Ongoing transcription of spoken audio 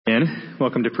again.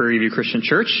 Welcome to Prairie View Christian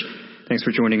Church. Thanks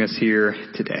for joining us here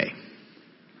today.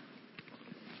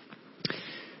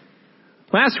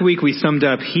 Last week we summed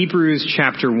up Hebrews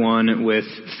chapter 1 with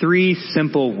 3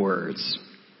 simple words.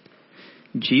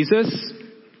 Jesus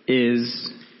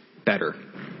is better.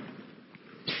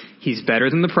 He's better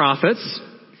than the prophets.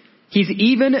 He's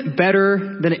even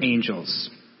better than angels.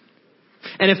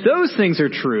 And if those things are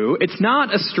true, it's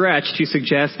not a stretch to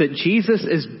suggest that Jesus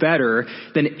is better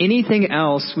than anything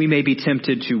else we may be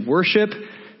tempted to worship,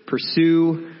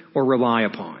 pursue, or rely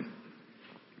upon.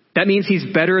 That means he's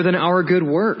better than our good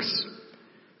works.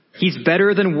 He's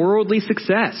better than worldly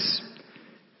success.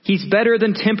 He's better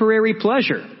than temporary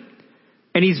pleasure.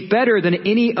 And he's better than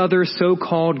any other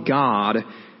so-called God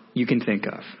you can think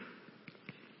of.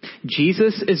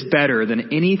 Jesus is better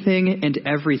than anything and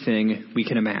everything we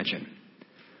can imagine.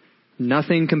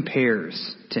 Nothing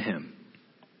compares to him.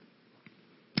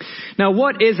 Now,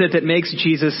 what is it that makes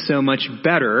Jesus so much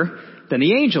better than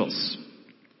the angels?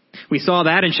 We saw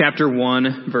that in chapter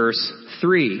 1, verse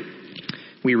 3.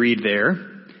 We read there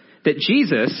that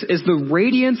Jesus is the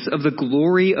radiance of the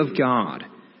glory of God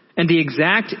and the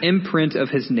exact imprint of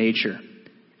his nature,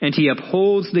 and he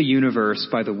upholds the universe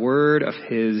by the word of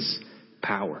his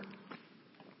power.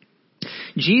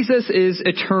 Jesus is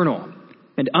eternal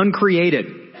and uncreated.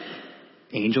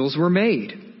 Angels were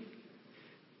made.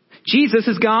 Jesus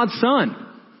is God's Son.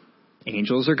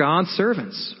 Angels are God's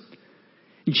servants.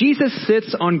 Jesus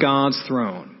sits on God's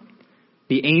throne.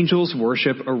 The angels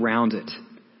worship around it.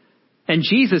 And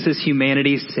Jesus is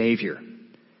humanity's Savior.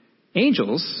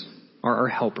 Angels are our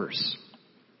helpers.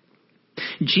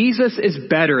 Jesus is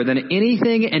better than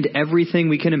anything and everything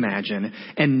we can imagine,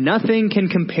 and nothing can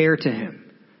compare to him.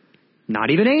 Not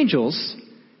even angels,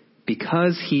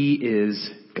 because he is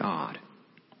God.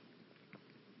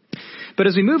 But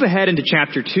as we move ahead into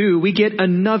chapter 2, we get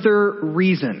another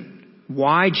reason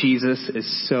why Jesus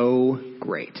is so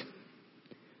great.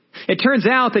 It turns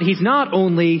out that he's not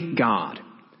only God.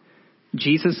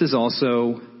 Jesus is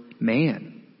also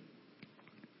man.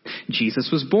 Jesus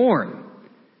was born.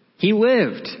 He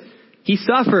lived. He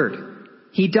suffered.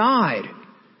 He died.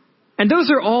 And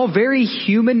those are all very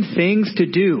human things to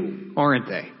do, aren't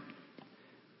they?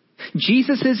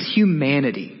 Jesus'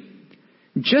 humanity,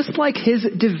 just like his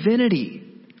divinity,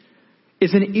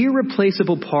 is an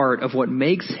irreplaceable part of what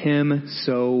makes him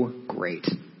so great.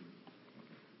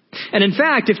 And in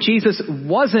fact, if Jesus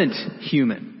wasn't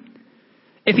human,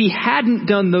 if he hadn't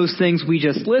done those things we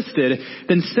just listed,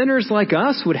 then sinners like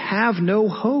us would have no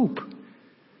hope.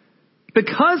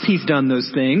 Because he's done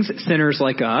those things, sinners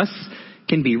like us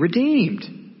can be redeemed.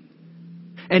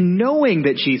 And knowing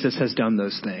that Jesus has done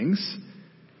those things,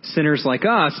 sinners like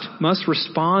us must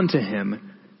respond to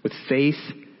him with faith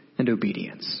and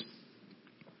obedience.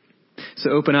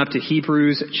 So open up to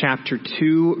Hebrews chapter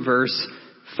 2, verse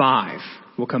 5.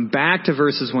 We'll come back to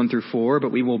verses 1 through 4,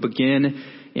 but we will begin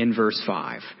in verse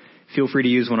 5. Feel free to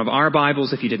use one of our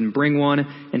Bibles if you didn't bring one,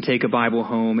 and take a Bible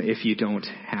home if you don't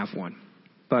have one.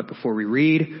 But before we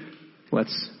read,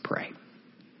 let's pray.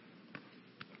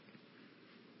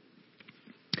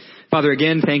 Father,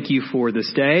 again, thank you for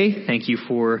this day. Thank you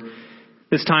for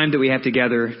this time that we have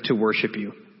together to worship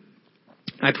you.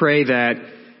 I pray that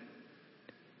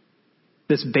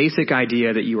this basic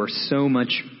idea that you are so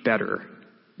much better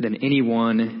than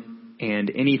anyone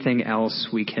and anything else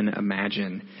we can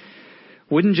imagine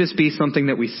wouldn't just be something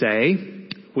that we say,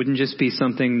 wouldn't just be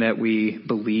something that we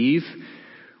believe,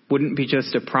 wouldn't be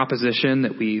just a proposition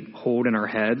that we hold in our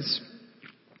heads.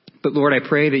 But Lord, I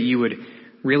pray that you would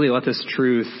really let this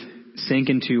truth sink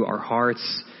into our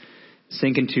hearts,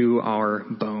 sink into our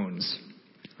bones.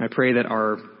 I pray that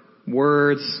our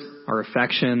words, our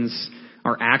affections,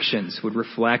 our actions would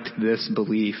reflect this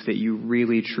belief that you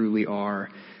really, truly are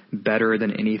better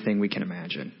than anything we can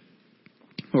imagine.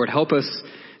 Lord, help us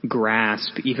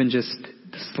grasp even just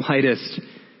the slightest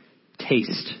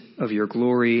taste of your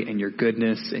glory and your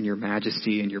goodness and your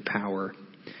majesty and your power.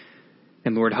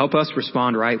 And Lord, help us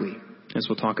respond rightly, as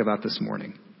we'll talk about this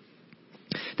morning.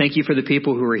 Thank you for the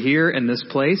people who are here in this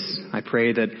place. I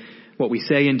pray that what we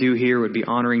say and do here would be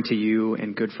honoring to you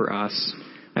and good for us.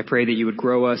 I pray that you would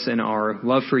grow us in our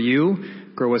love for you,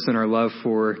 grow us in our love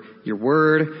for your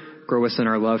word, grow us in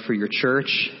our love for your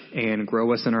church, and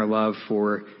grow us in our love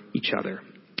for each other.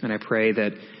 And I pray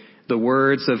that the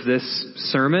words of this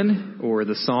sermon, or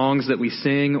the songs that we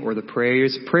sing, or the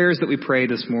prayers that we pray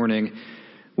this morning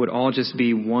would all just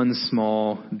be one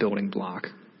small building block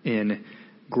in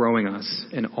growing us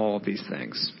in all of these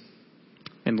things.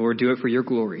 And Lord, do it for your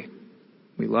glory.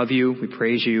 We love you, we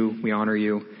praise you, we honor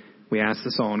you. We ask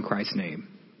this all in Christ's name.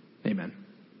 Amen.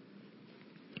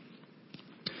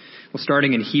 Well,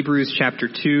 starting in Hebrews chapter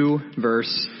 2,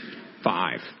 verse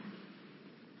 5.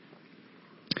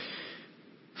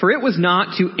 For it was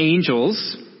not to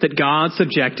angels that God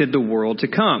subjected the world to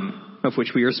come, of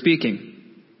which we are speaking.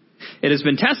 It has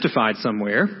been testified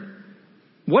somewhere,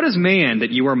 what is man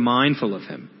that you are mindful of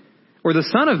him, or the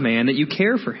son of man that you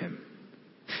care for him?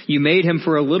 You made him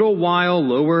for a little while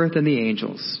lower than the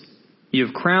angels. You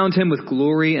have crowned him with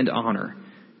glory and honor,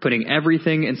 putting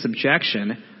everything in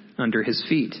subjection under his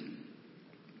feet.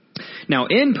 Now,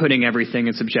 in putting everything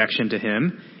in subjection to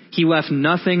him, he left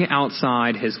nothing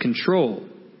outside his control.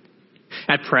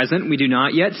 At present, we do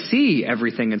not yet see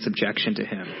everything in subjection to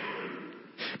him.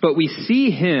 But we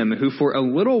see him who for a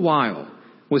little while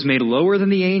was made lower than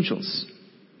the angels,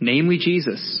 namely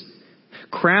Jesus,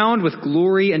 crowned with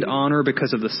glory and honor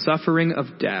because of the suffering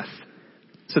of death,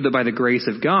 so that by the grace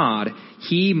of God,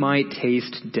 he might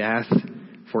taste death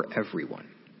for everyone.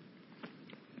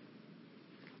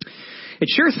 It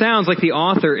sure sounds like the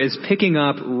author is picking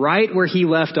up right where he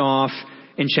left off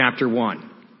in chapter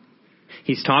 1.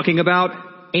 He's talking about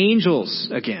angels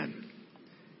again.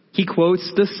 He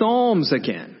quotes the Psalms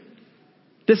again.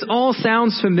 This all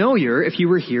sounds familiar if you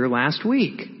were here last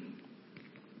week.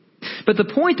 But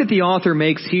the point that the author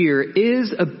makes here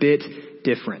is a bit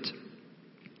different.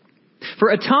 For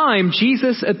a time,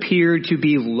 Jesus appeared to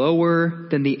be lower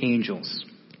than the angels.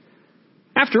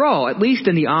 After all, at least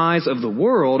in the eyes of the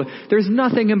world, there's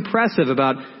nothing impressive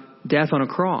about death on a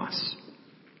cross.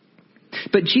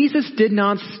 But Jesus did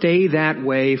not stay that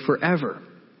way forever.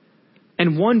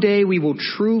 And one day we will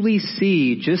truly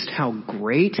see just how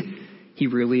great he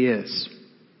really is.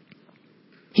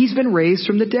 He's been raised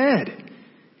from the dead.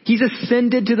 He's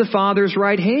ascended to the Father's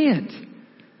right hand.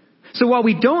 So while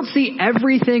we don't see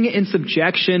everything in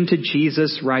subjection to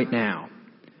Jesus right now,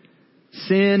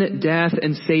 sin, death,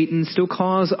 and Satan still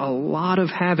cause a lot of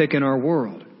havoc in our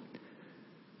world.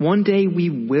 One day we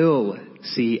will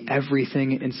see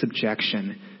everything in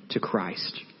subjection to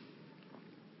Christ.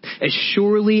 As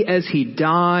surely as he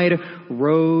died,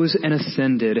 rose, and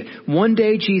ascended, one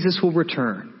day Jesus will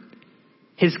return.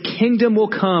 His kingdom will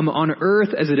come on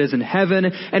earth as it is in heaven,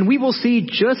 and we will see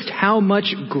just how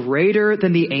much greater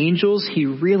than the angels he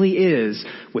really is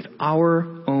with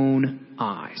our own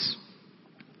eyes.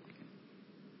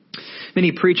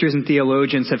 Many preachers and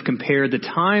theologians have compared the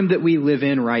time that we live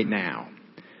in right now,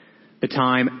 the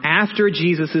time after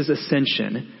Jesus'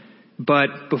 ascension,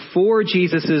 but before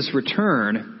Jesus'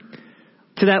 return,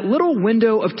 to that little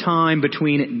window of time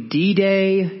between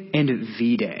D-Day and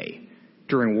V-Day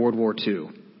during World War II.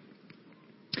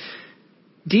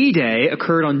 D-Day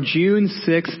occurred on June 6,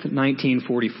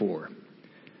 1944.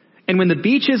 And when the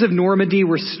beaches of Normandy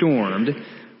were stormed,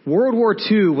 World War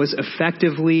II was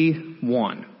effectively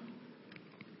won.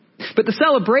 But the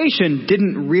celebration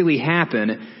didn't really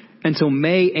happen until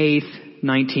May 8,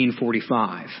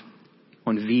 1945,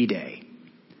 on V-Day.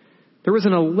 There was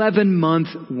an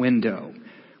 11-month window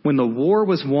when the war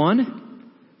was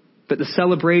won, but the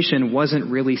celebration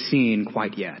wasn't really seen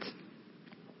quite yet.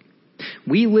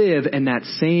 We live in that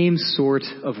same sort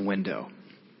of window.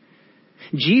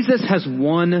 Jesus has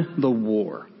won the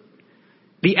war.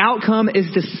 The outcome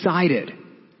is decided.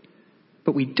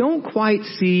 But we don't quite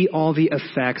see all the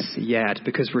effects yet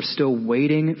because we're still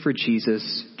waiting for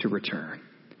Jesus to return.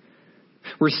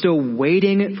 We're still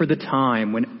waiting for the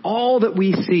time when all that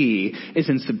we see is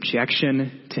in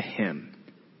subjection to him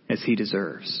as he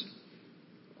deserves.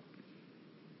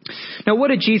 Now, what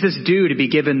did Jesus do to be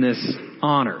given this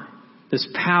honor, this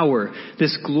power,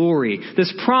 this glory,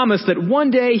 this promise that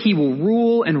one day he will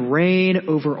rule and reign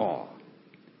over all?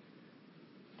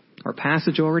 Our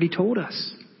passage already told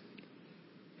us.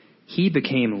 He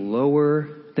became lower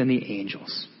than the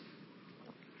angels.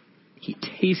 He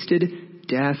tasted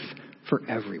death for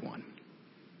everyone.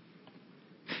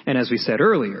 And as we said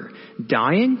earlier,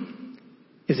 dying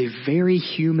is a very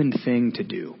human thing to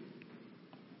do.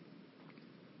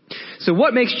 So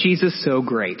what makes Jesus so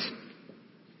great?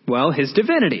 Well, his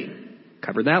divinity.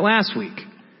 Covered that last week.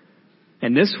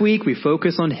 And this week we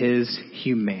focus on his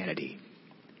humanity.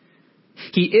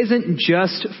 He isn't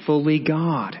just fully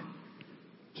God.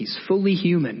 He's fully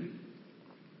human.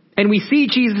 And we see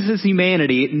Jesus'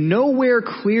 humanity nowhere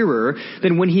clearer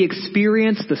than when he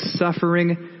experienced the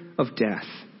suffering of death.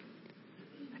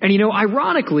 And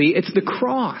ironically, it's the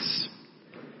cross.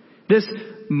 This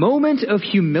moment of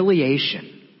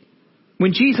humiliation,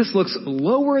 when Jesus looks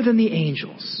lower than the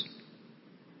angels,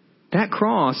 that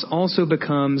cross also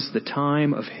becomes the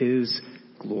time of his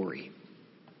glory.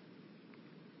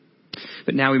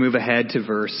 But now we move ahead to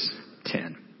verse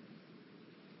 10.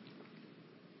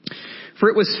 For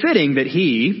it was fitting that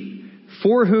he,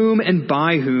 for whom and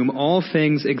by whom all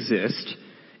things exist,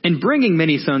 and bringing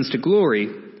many sons to glory,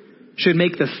 should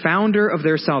make the founder of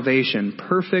their salvation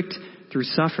perfect through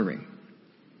suffering.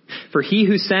 For he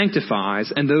who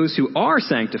sanctifies and those who are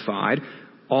sanctified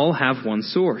all have one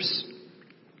source.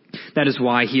 That is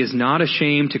why he is not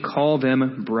ashamed to call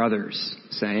them brothers,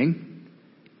 saying,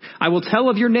 I will tell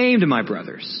of your name to my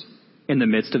brothers. In the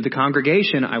midst of the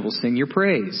congregation I will sing your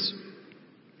praise.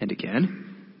 And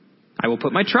again, I will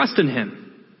put my trust in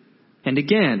him. And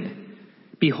again,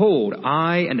 behold,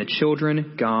 I and the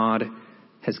children God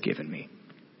has given me.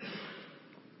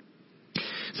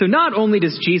 So not only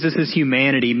does Jesus'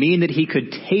 humanity mean that he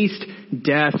could taste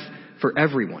death for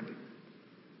everyone,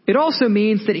 it also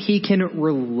means that he can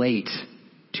relate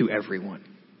to everyone,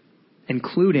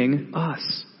 including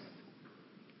us.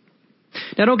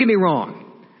 Now don't get me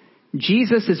wrong.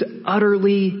 Jesus is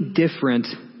utterly different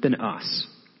than us.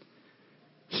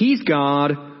 He's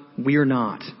God, we're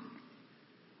not.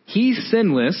 He's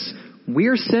sinless,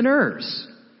 we're sinners.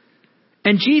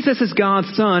 And Jesus is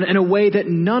God's Son in a way that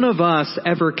none of us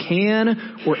ever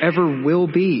can or ever will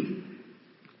be.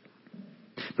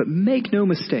 But make no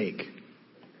mistake,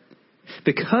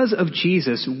 because of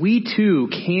Jesus, we too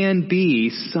can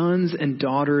be sons and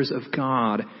daughters of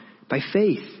God by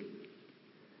faith.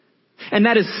 And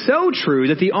that is so true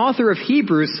that the author of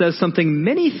Hebrews says something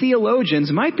many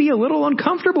theologians might be a little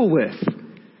uncomfortable with.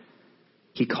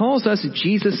 He calls us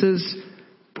Jesus'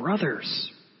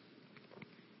 brothers.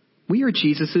 We are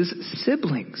Jesus'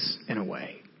 siblings in a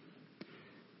way.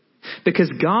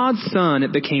 Because God's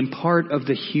Son became part of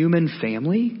the human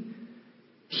family,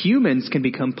 humans can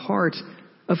become part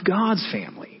of God's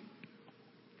family.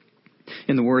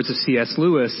 In the words of C.S.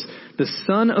 Lewis, the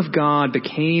Son of God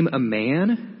became a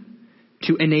man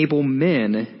to enable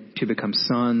men to become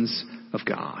sons of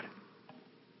God.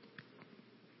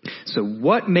 So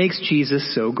what makes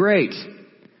Jesus so great?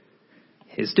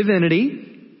 His divinity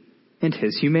and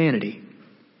his humanity.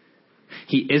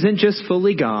 He isn't just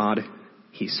fully God,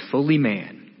 he's fully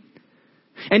man.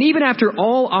 And even after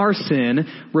all our sin,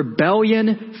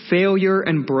 rebellion, failure,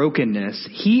 and brokenness,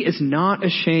 he is not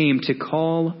ashamed to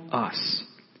call us,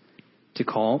 to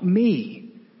call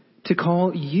me, to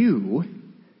call you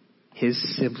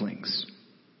his siblings.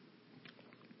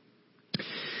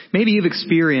 Maybe you've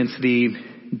experienced the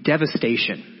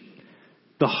devastation,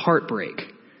 the heartbreak,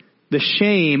 the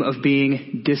shame of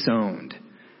being disowned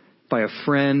by a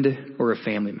friend or a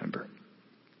family member.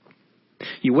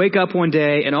 You wake up one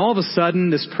day and all of a sudden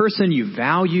this person you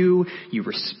value, you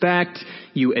respect,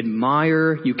 you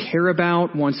admire, you care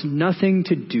about wants nothing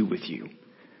to do with you.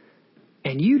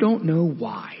 And you don't know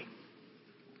why.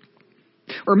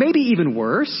 Or maybe even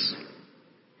worse,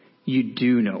 you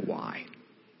do know why.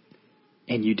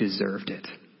 And you deserved it.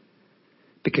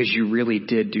 Because you really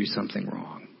did do something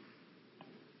wrong.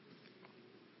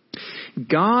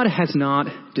 God has not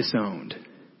disowned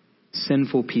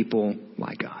sinful people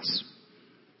like us.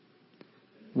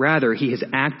 Rather, he has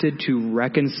acted to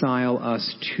reconcile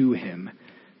us to him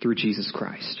through Jesus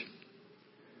Christ.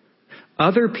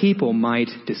 Other people might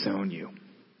disown you,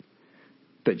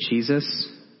 but Jesus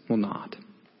will not.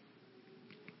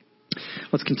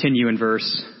 Let's continue in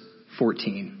verse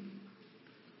 14.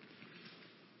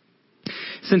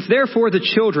 Since therefore the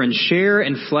children share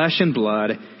in flesh and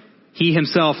blood, he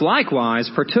himself likewise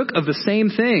partook of the same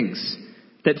things,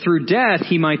 that through death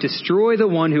he might destroy the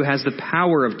one who has the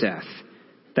power of death,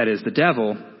 that is, the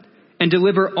devil, and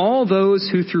deliver all those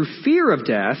who through fear of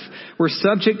death were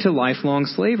subject to lifelong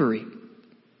slavery.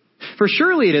 For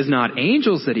surely it is not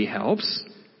angels that he helps,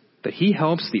 but he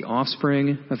helps the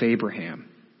offspring of Abraham.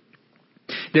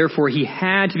 Therefore he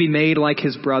had to be made like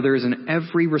his brothers in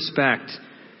every respect,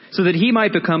 so that he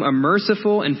might become a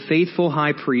merciful and faithful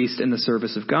high priest in the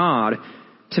service of God,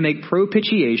 to make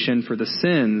propitiation for the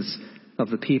sins of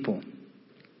the people.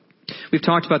 We've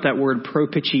talked about that word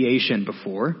propitiation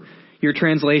before. Your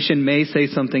translation may say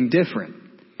something different.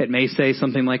 It may say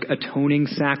something like atoning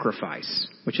sacrifice,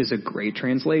 which is a great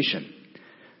translation.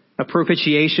 A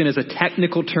propitiation is a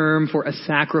technical term for a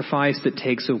sacrifice that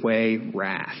takes away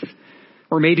wrath,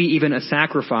 or maybe even a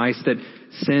sacrifice that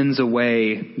sends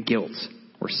away guilt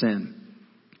or sin.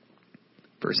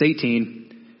 Verse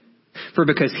 18, for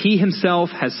because he himself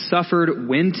has suffered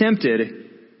when tempted,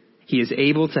 he is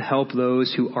able to help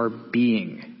those who are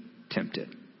being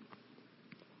tempted.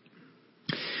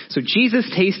 So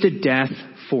Jesus tasted death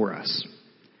for us.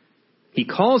 He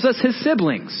calls us his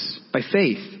siblings by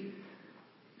faith,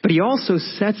 but he also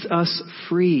sets us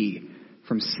free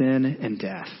from sin and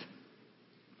death.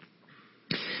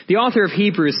 The author of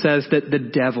Hebrews says that the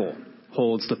devil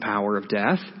holds the power of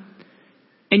death.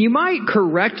 And you might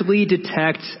correctly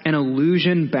detect an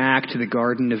allusion back to the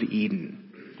Garden of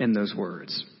Eden in those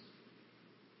words.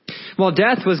 While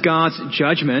death was God's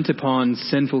judgment upon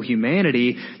sinful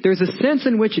humanity, there's a sense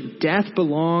in which death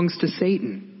belongs to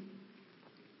Satan.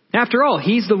 After all,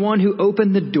 he's the one who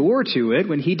opened the door to it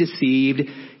when he deceived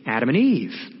Adam and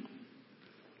Eve.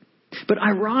 But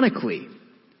ironically,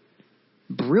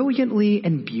 brilliantly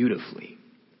and beautifully,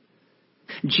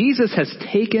 Jesus has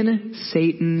taken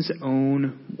Satan's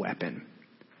own weapon,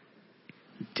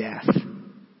 death,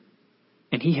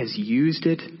 and he has used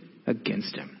it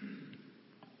against him.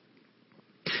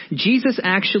 Jesus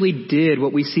actually did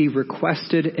what we see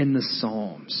requested in the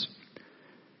Psalms.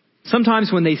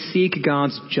 Sometimes when they seek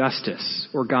God's justice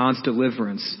or God's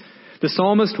deliverance, the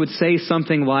psalmist would say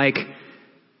something like,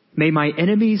 "May my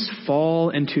enemies fall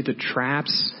into the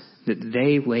traps that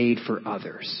they laid for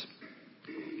others.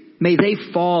 May they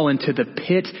fall into the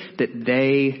pit that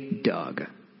they dug."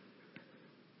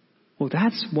 Well,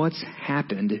 that's what's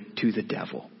happened to the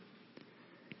devil.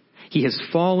 He has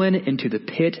fallen into the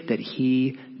pit that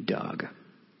he dug.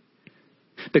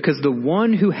 Because the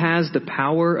one who has the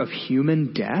power of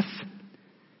human death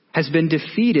has been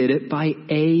defeated by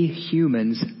a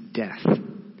human's death.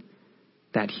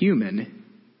 That human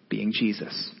being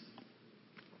Jesus.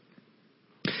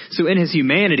 So in his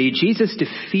humanity, Jesus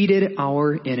defeated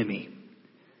our enemy.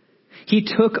 He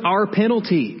took our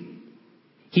penalty.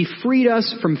 He freed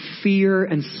us from fear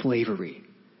and slavery.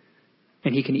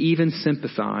 And he can even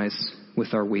sympathize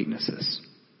with our weaknesses.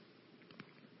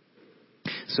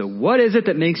 So what is it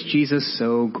that makes Jesus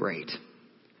so great?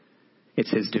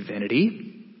 It's his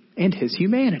divinity and his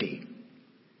humanity.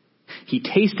 He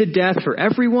tasted death for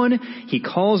everyone. He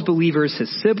calls believers his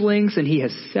siblings, and he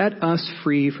has set us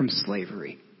free from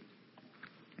slavery.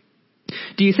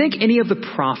 Do you think any of the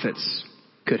prophets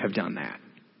could have done that?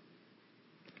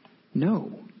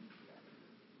 No.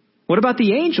 What about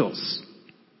the angels?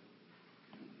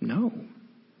 No.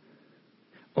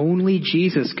 Only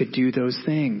Jesus could do those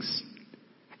things.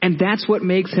 And that's what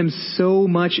makes him so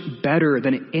much better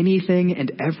than anything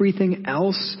and everything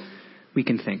else we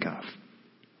can think of.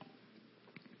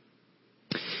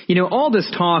 You know, all this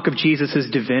talk of Jesus'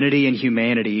 divinity and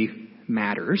humanity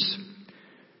matters.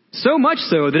 So much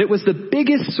so that it was the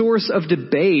biggest source of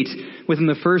debate within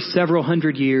the first several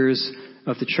hundred years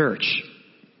of the church.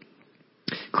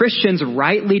 Christians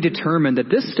rightly determined that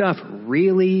this stuff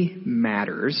really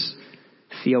matters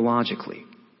theologically.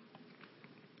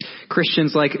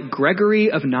 Christians like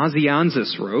Gregory of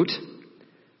Nazianzus wrote,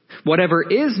 "Whatever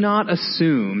is not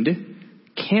assumed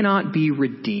cannot be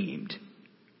redeemed."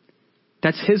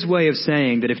 That's his way of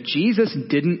saying that if Jesus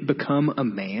didn't become a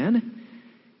man,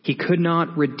 he could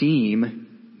not redeem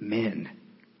men.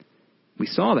 We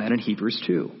saw that in Hebrews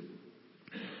 2.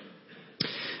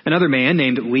 Another man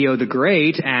named Leo the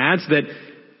Great adds that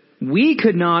we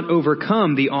could not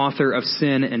overcome the author of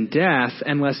sin and death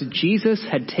unless Jesus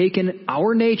had taken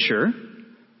our nature,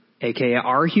 aka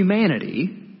our humanity,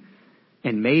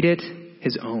 and made it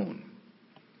his own.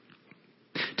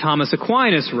 Thomas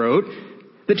Aquinas wrote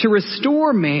that to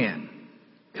restore man,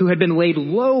 who had been laid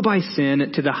low by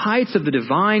sin, to the heights of the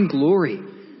divine glory,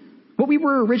 what we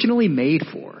were originally made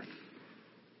for,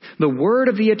 the word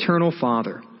of the eternal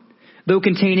Father, though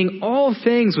containing all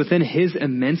things within his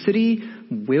immensity,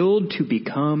 willed to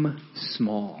become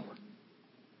small.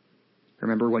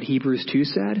 Remember what Hebrews 2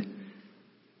 said?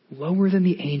 Lower than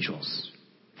the angels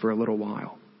for a little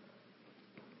while.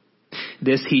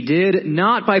 This he did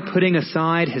not by putting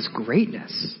aside his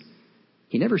greatness.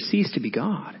 He never ceased to be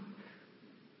God.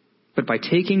 But by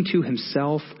taking to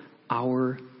himself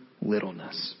our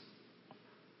littleness.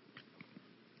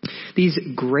 These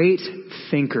great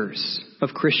thinkers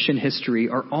of Christian history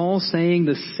are all saying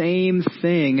the same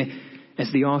thing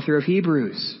as the author of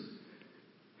Hebrews.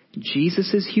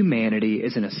 Jesus' humanity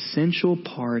is an essential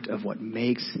part of what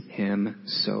makes him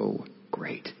so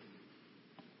great.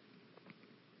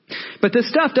 But this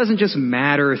stuff doesn't just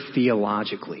matter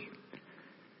theologically.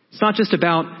 It's not just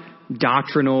about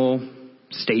doctrinal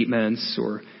statements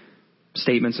or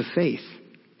statements of faith.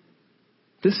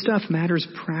 This stuff matters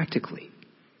practically.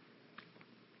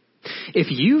 If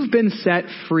you've been set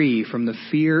free from the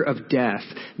fear of death,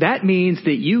 that means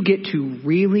that you get to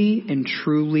really and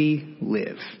truly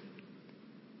live.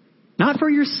 Not for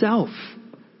yourself,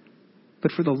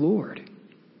 but for the Lord.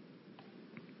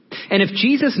 And if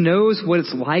Jesus knows what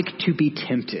it's like to be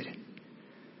tempted,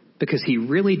 because he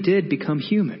really did become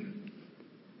human,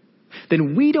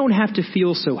 then we don't have to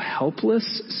feel so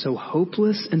helpless, so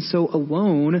hopeless, and so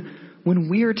alone when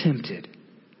we're tempted.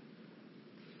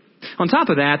 On top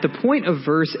of that, the point of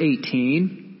verse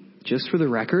 18, just for the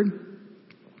record,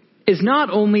 is not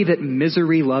only that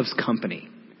misery loves company.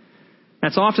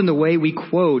 That's often the way we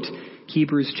quote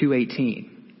Hebrews 2:18.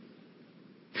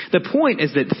 The point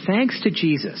is that thanks to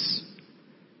Jesus,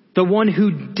 the one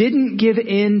who didn't give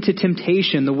in to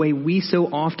temptation the way we so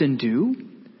often do,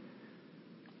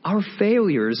 our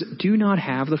failures do not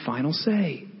have the final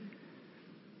say.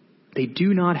 They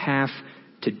do not have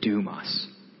to doom us.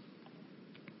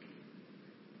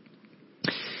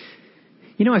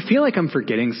 I feel like I'm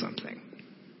forgetting something.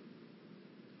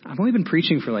 I've only been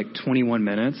preaching for like 21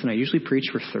 minutes, and I usually preach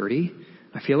for 30.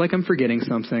 I feel like I'm forgetting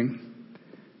something.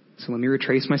 So let me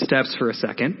retrace my steps for a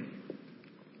second.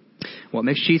 What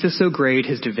makes Jesus so great?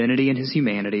 His divinity and his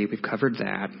humanity. We've covered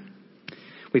that.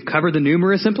 We've covered the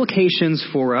numerous implications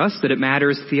for us, that it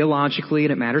matters theologically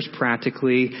and it matters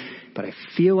practically. But I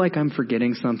feel like I'm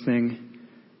forgetting something,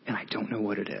 and I don't know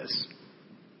what it is.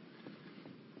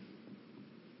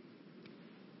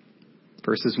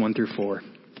 Verses 1 through 4.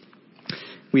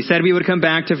 We said we would come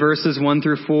back to verses 1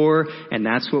 through 4, and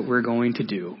that's what we're going to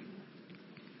do.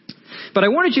 But I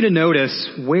wanted you to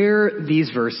notice where these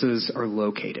verses are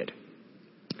located.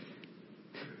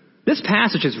 This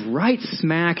passage is right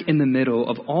smack in the middle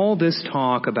of all this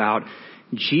talk about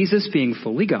Jesus being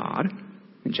fully God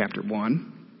in chapter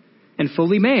 1 and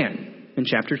fully man in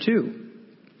chapter 2.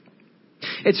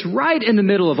 It's right in the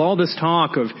middle of all this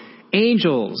talk of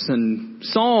angels and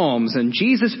psalms and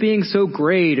Jesus being so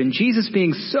great and Jesus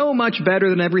being so much better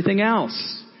than everything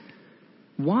else.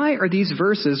 Why are these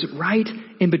verses right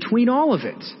in between all of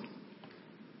it?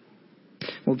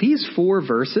 Well, these 4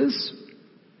 verses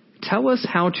tell us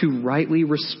how to rightly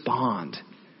respond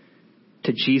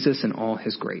to Jesus in all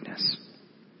his greatness.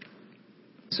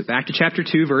 So back to chapter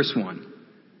 2, verse 1.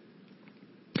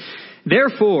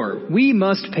 Therefore, we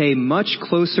must pay much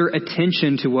closer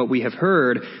attention to what we have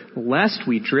heard, lest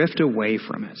we drift away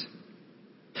from it.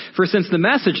 For since the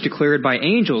message declared by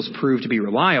angels proved to be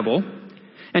reliable,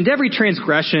 and every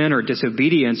transgression or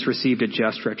disobedience received a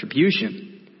just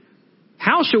retribution,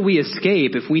 how shall we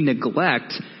escape if we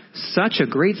neglect such a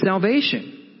great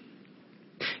salvation?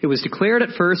 It was declared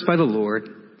at first by the Lord,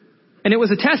 and it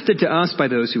was attested to us by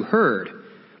those who heard,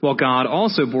 while God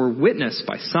also bore witness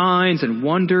by signs and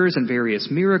wonders and various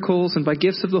miracles and by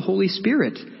gifts of the Holy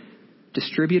Spirit,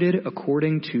 distributed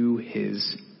according to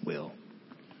his will.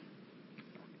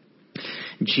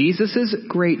 Jesus'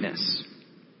 greatness,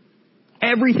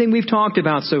 everything we've talked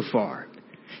about so far,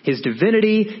 his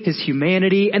divinity, his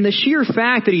humanity, and the sheer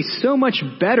fact that he's so much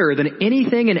better than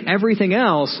anything and everything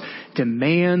else,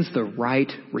 demands the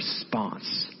right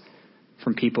response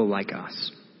from people like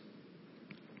us.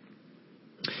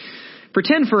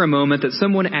 Pretend for a moment that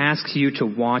someone asks you to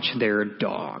watch their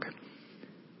dog.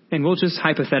 And we'll just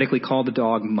hypothetically call the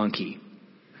dog Monkey.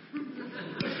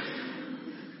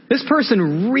 This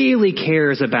person really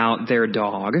cares about their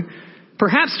dog,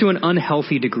 perhaps to an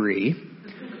unhealthy degree.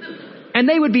 And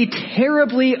they would be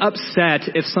terribly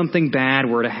upset if something bad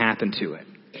were to happen to it.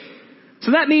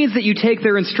 So that means that you take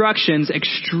their instructions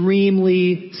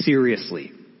extremely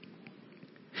seriously.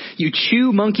 You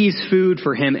chew Monkey's food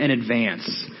for him in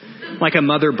advance, like a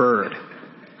mother bird.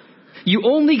 You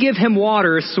only give him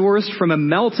water sourced from a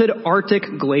melted Arctic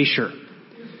glacier.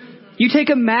 You take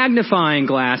a magnifying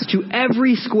glass to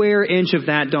every square inch of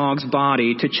that dog's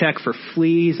body to check for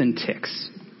fleas and ticks.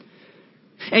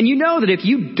 And you know that if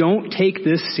you don't take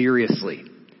this seriously,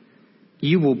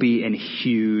 you will be in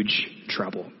huge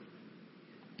trouble.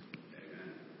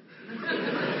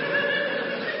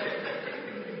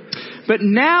 But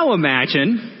now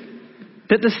imagine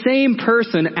that the same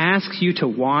person asks you to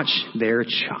watch their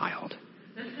child.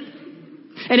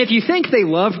 And if you think they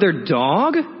love their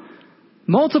dog,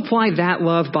 multiply that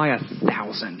love by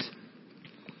 1,000.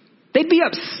 They'd be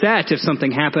upset if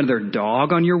something happened to their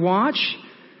dog on your watch.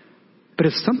 But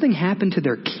if something happened to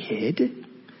their kid,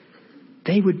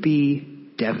 they would be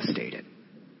devastated.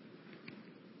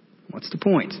 What's the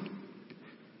point?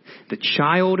 The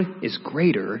child is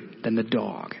greater than the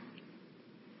dog.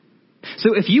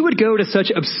 So if you would go to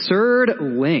such absurd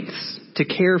lengths to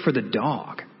care for the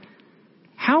dog,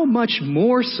 how much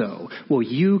more so will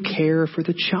you care for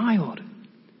the child?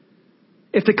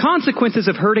 If the consequences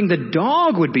of hurting the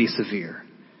dog would be severe,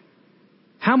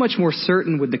 how much more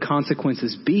certain would the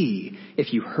consequences be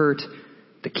if you hurt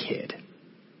the kid?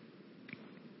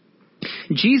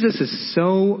 Jesus is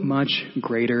so much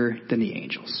greater than the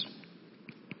angels.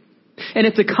 And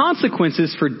if the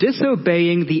consequences for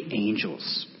disobeying the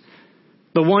angels,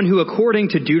 the one who, according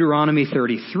to Deuteronomy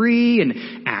 33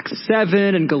 and Acts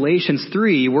 7 and Galatians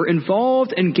 3, were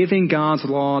involved in giving God's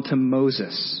law to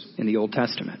Moses in the Old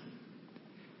Testament,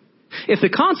 if the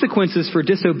consequences for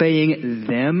disobeying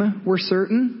them were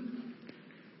certain,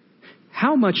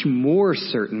 how much more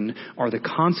certain are the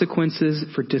consequences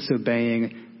for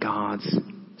disobeying God's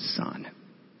Son?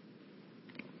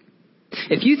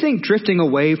 If you think drifting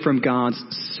away from God's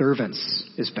servants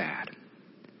is bad,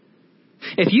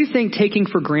 if you think taking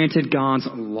for granted God's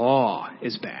law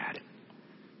is bad,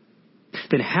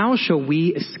 then how shall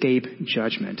we escape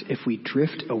judgment if we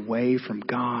drift away from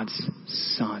God's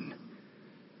Son,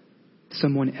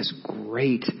 someone as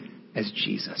great as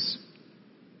Jesus?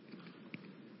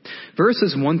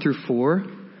 Verses 1 through 4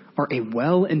 are a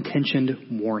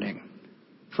well-intentioned warning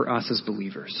for us as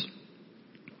believers.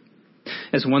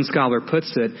 As one scholar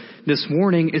puts it, this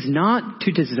warning is not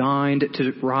designed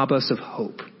to rob us of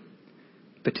hope,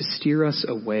 but to steer us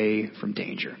away from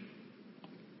danger.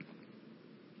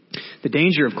 The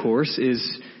danger, of course,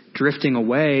 is drifting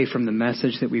away from the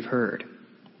message that we've heard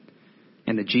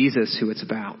and the Jesus who it's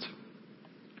about.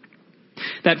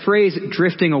 That phrase,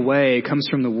 drifting away, comes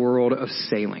from the world of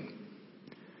sailing.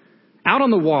 Out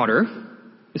on the water,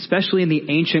 especially in the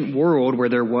ancient world where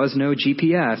there was no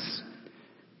GPS,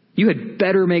 you had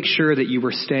better make sure that you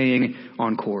were staying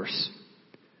on course.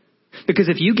 Because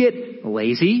if you get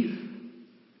lazy,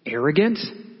 arrogant,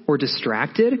 or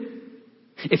distracted,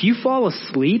 if you fall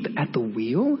asleep at the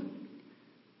wheel,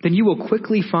 then you will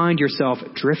quickly find yourself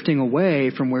drifting away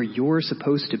from where you're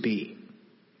supposed to be.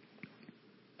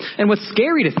 And what's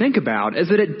scary to think about is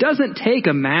that it doesn't take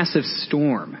a massive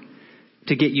storm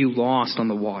to get you lost on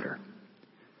the water.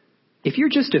 If you're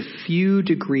just a few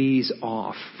degrees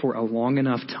off for a long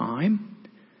enough time,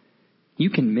 you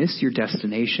can miss your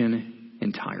destination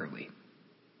entirely.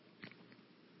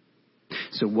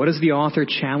 So what does the author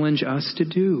challenge us to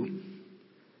do?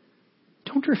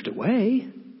 Don't drift away.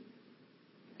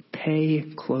 Pay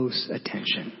close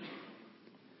attention.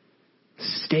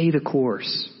 Stay the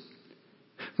course.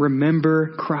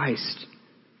 Remember Christ.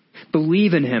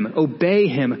 Believe in him. Obey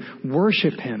him.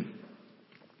 Worship him.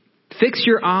 Fix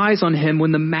your eyes on him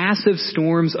when the massive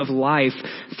storms of life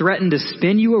threaten to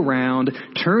spin you around,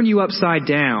 turn you upside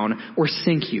down, or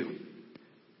sink you.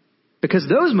 Because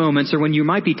those moments are when you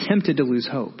might be tempted to lose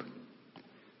hope.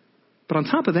 But on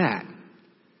top of that,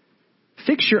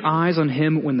 fix your eyes on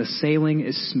him when the sailing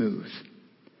is smooth,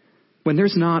 when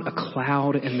there's not a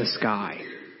cloud in the sky.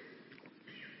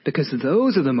 Because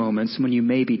those are the moments when you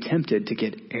may be tempted to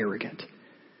get arrogant,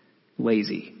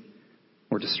 lazy,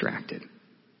 or distracted.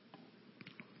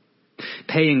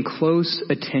 Paying close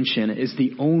attention is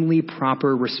the only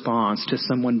proper response to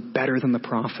someone better than the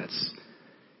prophets,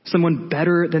 someone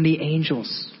better than the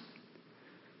angels.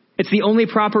 It's the only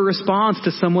proper response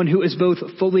to someone who is both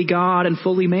fully God and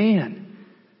fully man.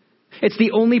 It's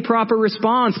the only proper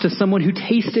response to someone who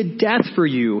tasted death for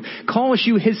you, calls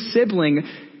you his sibling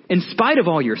in spite of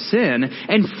all your sin,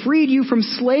 and freed you from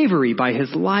slavery by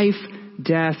his life,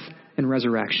 death, and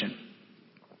resurrection.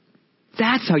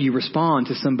 That's how you respond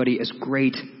to somebody as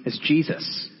great as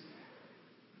Jesus.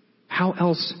 How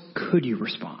else could you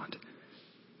respond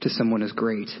to someone as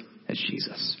great as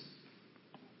Jesus?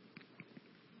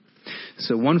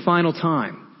 So one final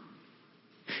time,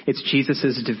 it's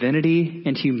Jesus' divinity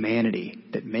and humanity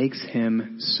that makes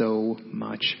him so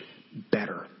much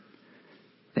better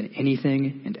than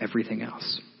anything and everything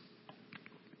else.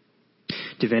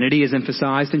 Divinity is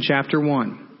emphasized in chapter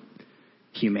 1.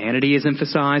 Humanity is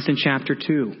emphasized in chapter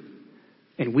 2.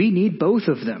 And we need both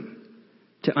of them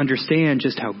to understand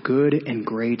just how good and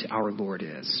great our Lord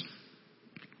is.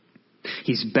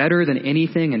 He's better than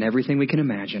anything and everything we can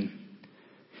imagine.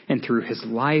 And through his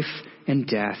life and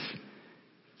death,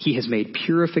 he has made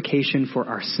purification for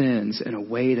our sins in a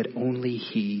way that only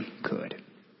he could.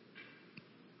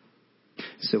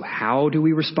 So how do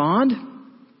we respond?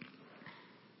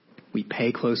 We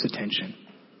pay close attention.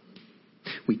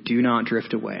 We do not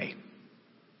drift away.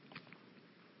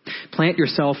 Plant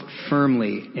yourself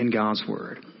firmly in God's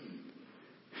word.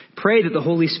 Pray that the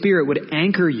Holy Spirit would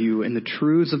anchor you in the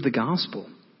truths of the gospel.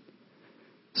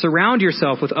 Surround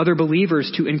yourself with other believers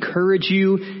to encourage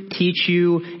you, teach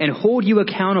you, and hold you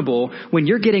accountable when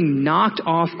you're getting knocked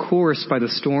off course by the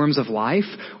storms of life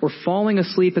or falling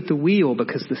asleep at the wheel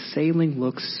because the sailing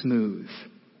looks smooth.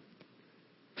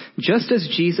 Just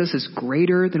as Jesus is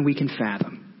greater than we can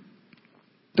fathom,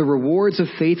 the rewards of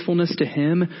faithfulness to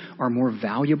him are more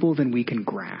valuable than we can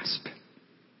grasp.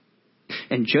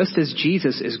 And just as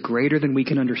Jesus is greater than we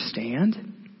can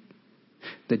understand,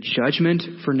 the judgment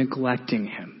for neglecting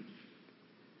him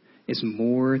is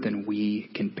more than we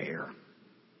can bear.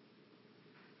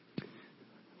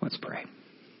 Let's pray.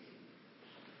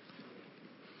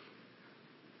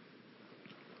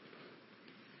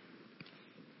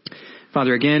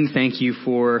 Father, again, thank you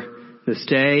for this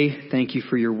day. Thank you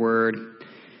for your word.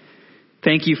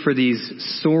 Thank you for these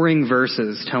soaring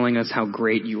verses telling us how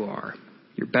great you are.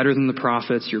 You're better than the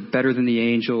prophets. You're better than the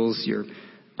angels. You're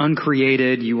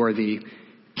uncreated. You are the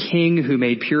King who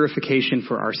made purification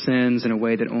for our sins in a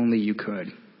way that only you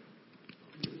could.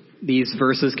 These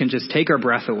verses can just take our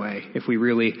breath away if we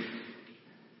really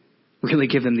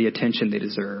give them the attention they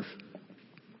deserve.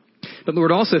 But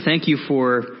Lord, also thank you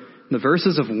for the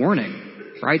verses of warning,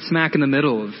 right smack in the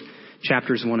middle of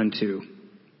chapters 1 and 2.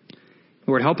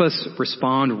 Lord, help us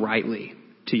respond rightly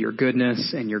to your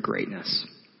goodness and your greatness.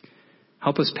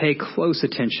 Help us pay close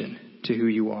attention to who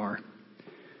you are.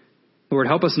 Lord,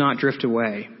 help us not drift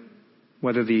away,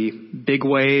 whether the big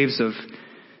waves of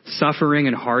suffering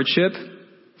and hardship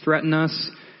threaten us,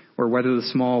 or whether the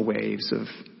small waves of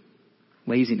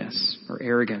laziness or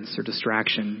arrogance or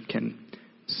distraction can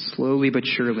slowly but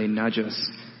surely nudge us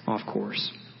off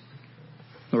course.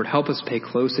 Lord, help us pay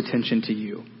close attention to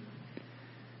you.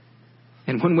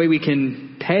 And one way we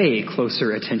can pay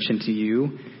closer attention to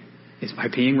you is by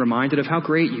being reminded of how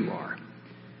great you are.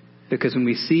 Because when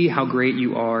we see how great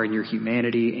you are in your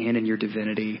humanity and in your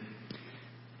divinity,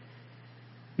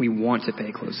 we want to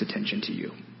pay close attention to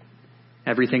you.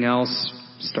 Everything else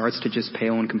starts to just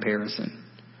pale in comparison.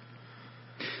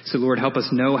 So Lord, help us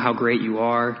know how great you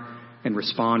are and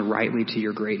respond rightly to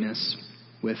your greatness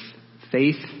with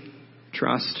faith,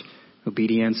 trust,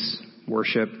 obedience,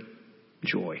 worship,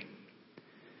 joy.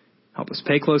 Help us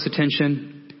pay close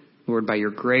attention. Lord, by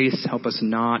your grace, help us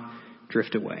not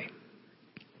drift away.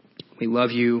 We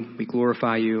love you. We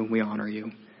glorify you. We honor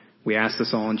you. We ask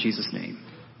this all in Jesus' name.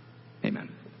 Amen.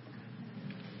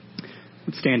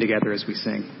 Let's stand together as we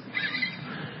sing.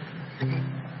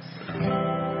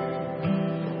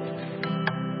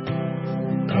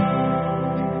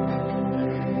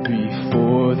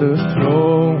 Before the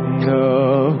throne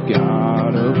of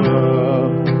God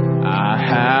above, I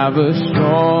have a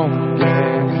strong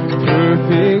and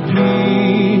perfect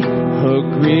plea, a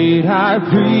great high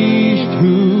priest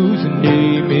whose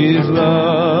name is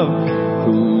love,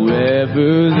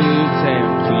 whoever lives and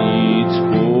pleads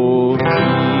for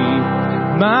me.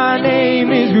 My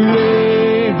name is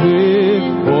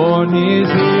written on his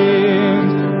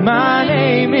hands, my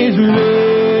name is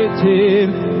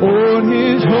written on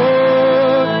his heart.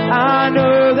 I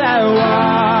know that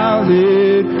while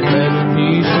it left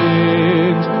me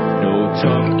sins, no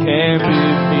tongue can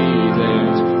bid me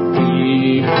thence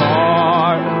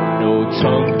depart. No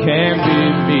tongue can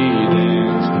bid me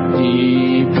thence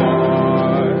depart.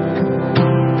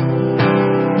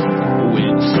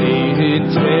 When Satan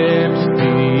tempts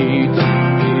me to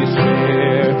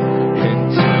despair and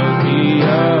tells me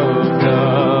of the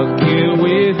guilt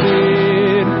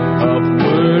within,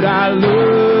 upward I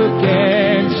look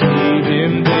and see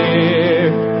him there,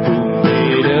 who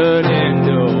made an end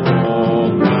of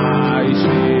all my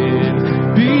sin.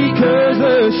 Because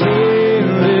the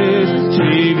sinless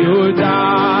Savior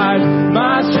died,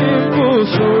 my sinful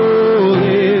soul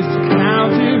is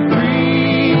counted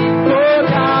free. For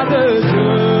God the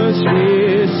just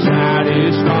is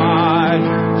satisfied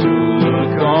to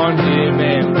look on him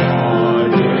and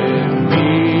pardon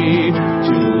me,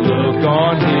 to look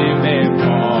on him and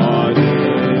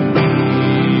pardon me.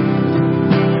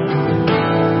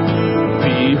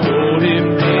 Behold him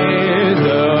there,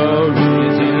 the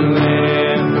risen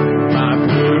Lamb, my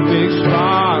perfect,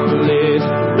 spotless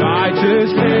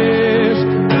righteousness,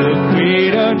 the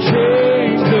great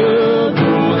unchangeable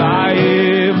I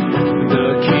am, the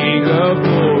King of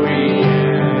glory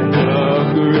and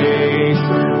of grace.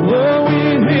 Oh,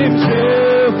 with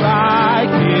himself I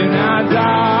cannot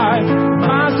die,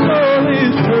 my soul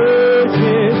is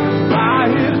purchased by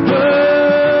his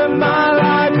blood, my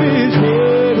life is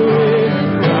hid with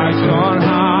Christ on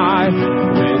high,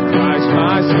 with Christ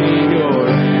my Savior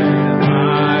and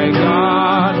my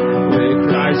God, with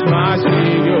Christ my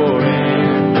Savior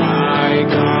and my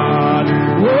God.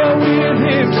 Oh, with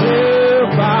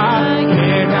himself I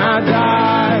cannot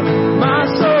die, my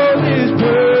soul is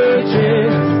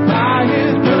purchased by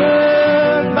his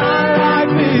blood, my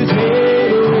life is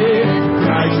hid with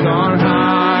Christ on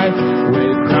high,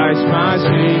 with Christ my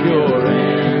Savior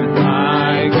and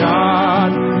my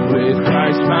God, with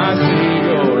Christ my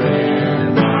Savior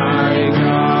and my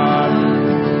God.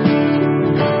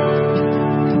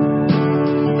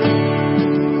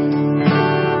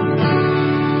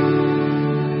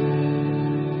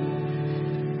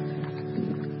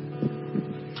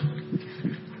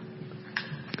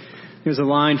 There's a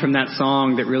line from that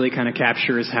song that really kind of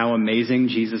captures how amazing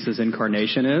Jesus'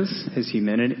 incarnation is, his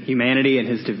humanity and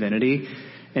his divinity.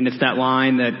 And it's that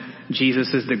line that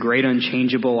Jesus is the great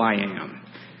unchangeable I am.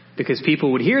 Because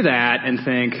people would hear that and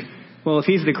think, well, if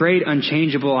he's the great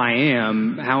unchangeable I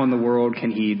am, how in the world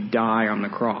can he die on the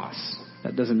cross?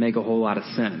 That doesn't make a whole lot of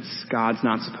sense. God's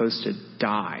not supposed to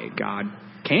die. God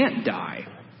can't die.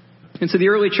 And so the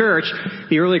early church,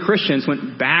 the early Christians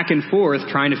went back and forth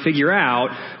trying to figure out,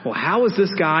 well, how is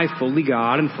this guy fully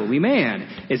God and fully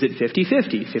man? Is it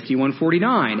 50-50,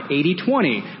 51-49,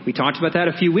 80-20? We talked about that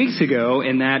a few weeks ago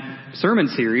in that sermon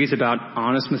series about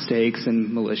honest mistakes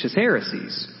and malicious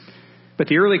heresies. But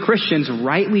the early Christians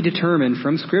rightly determined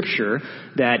from Scripture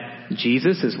that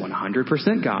Jesus is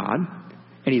 100% God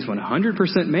and he's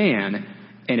 100% man.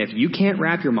 And if you can't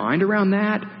wrap your mind around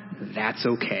that, that's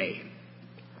okay.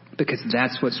 Because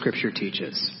that's what Scripture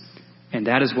teaches. And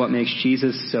that is what makes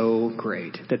Jesus so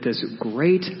great. That this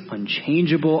great,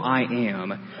 unchangeable I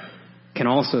am can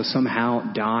also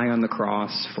somehow die on the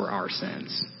cross for our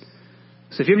sins.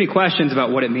 So if you have any questions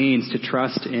about what it means to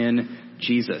trust in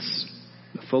Jesus,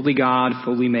 the fully God,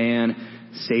 fully man,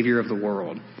 Savior of the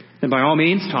world, then by all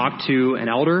means talk to an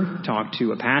elder, talk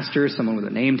to a pastor, someone with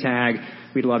a name tag.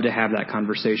 We'd love to have that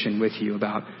conversation with you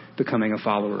about becoming a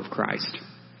follower of Christ.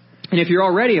 And if you're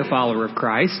already a follower of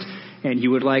Christ and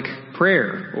you would like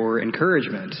prayer or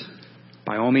encouragement,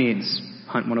 by all means,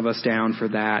 hunt one of us down for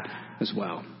that as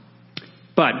well.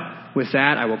 But with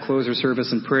that, I will close our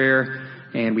service in prayer,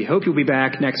 and we hope you'll be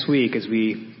back next week as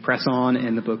we press on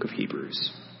in the book of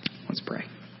Hebrews. Let's pray.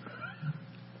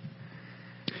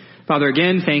 Father,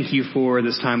 again, thank you for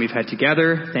this time we've had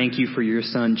together. Thank you for your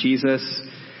Son, Jesus.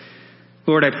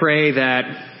 Lord, I pray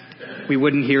that we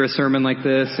wouldn't hear a sermon like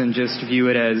this and just view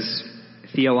it as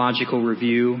theological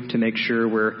review to make sure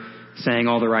we're saying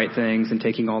all the right things and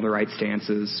taking all the right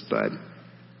stances, but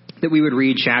that we would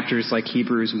read chapters like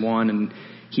Hebrews 1 and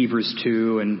Hebrews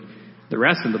 2 and the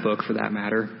rest of the book for that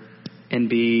matter, and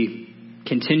be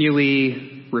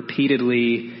continually,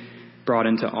 repeatedly brought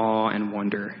into awe and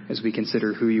wonder as we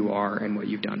consider who you are and what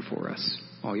you've done for us,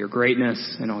 all your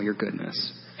greatness and all your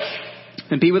goodness.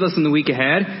 And be with us in the week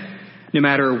ahead. No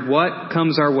matter what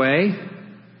comes our way,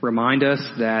 remind us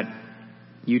that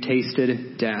you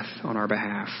tasted death on our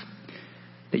behalf,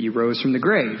 that you rose from the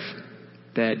grave,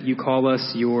 that you call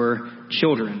us your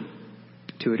children.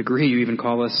 To a degree, you even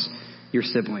call us your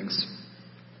siblings.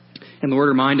 And Lord,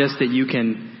 remind us that you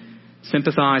can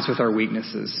sympathize with our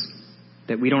weaknesses,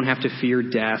 that we don't have to fear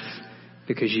death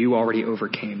because you already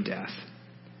overcame death.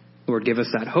 Lord, give us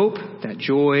that hope, that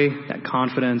joy, that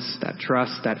confidence, that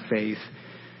trust, that faith.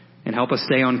 And help us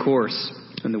stay on course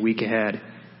in the week ahead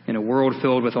in a world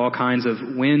filled with all kinds of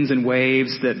winds and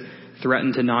waves that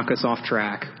threaten to knock us off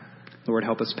track. Lord,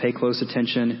 help us pay close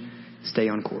attention, stay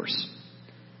on course.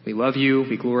 We love you.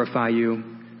 We glorify you.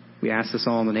 We ask this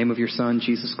all in the name of your Son,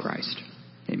 Jesus Christ.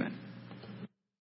 Amen.